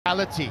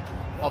mentality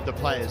of the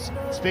players.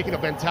 Speaking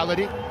of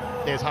mentality,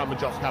 there's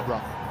Harmanjot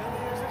Kabra.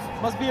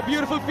 Must be a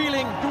beautiful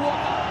feeling to walk.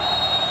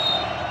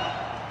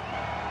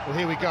 Well,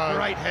 here we go.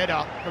 Great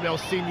header from El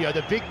Sino.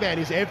 The big man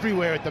is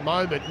everywhere at the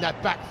moment in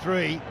that back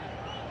three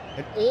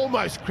and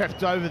almost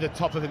crept over the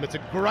top of him. It's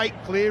a great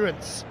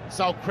clearance.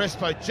 Saul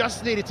Crespo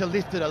just needed to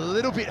lift it a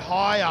little bit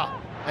higher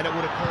and it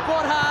would have caught.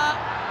 Borja.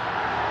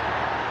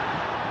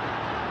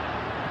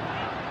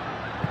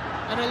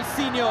 And El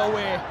Sino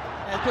away.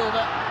 Helped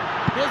over.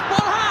 Here's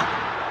Borja.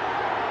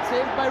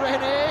 Saved by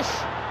Rehenesh.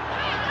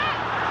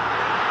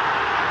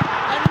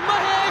 And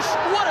Mahesh,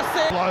 what a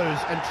save!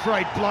 Blows and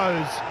trade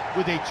blows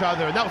with each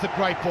other, and that was a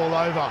great ball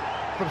over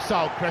from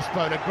Saul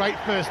Crespo and a great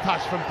first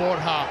touch from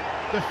Borja.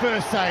 The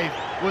first save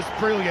was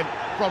brilliant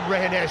from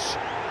Rehenesh.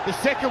 The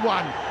second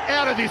one,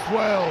 out of this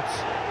world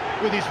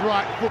with his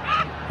right foot.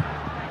 Oh,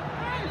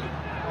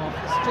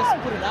 he's just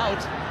put it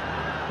out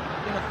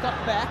in a cut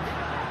back.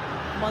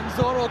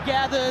 Manzoro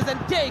gathers and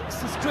takes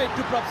straight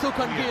to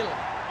Prabhsukan Gill.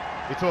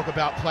 We talk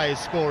about players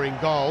scoring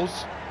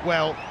goals.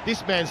 Well,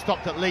 this man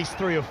stopped at least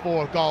 3 or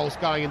 4 goals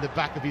going in the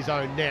back of his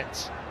own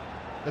net.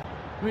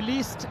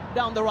 Released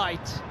down the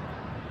right.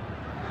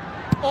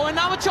 Oh, and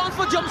now a chance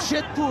for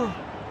Jamshedpur.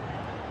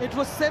 It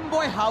was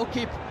Semboy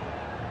Haukip.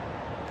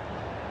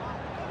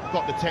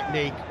 Got the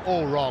technique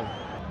all wrong.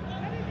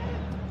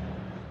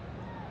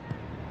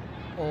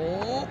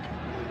 Oh,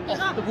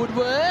 off the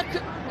woodwork,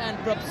 and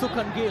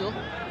Prabhsukan Gill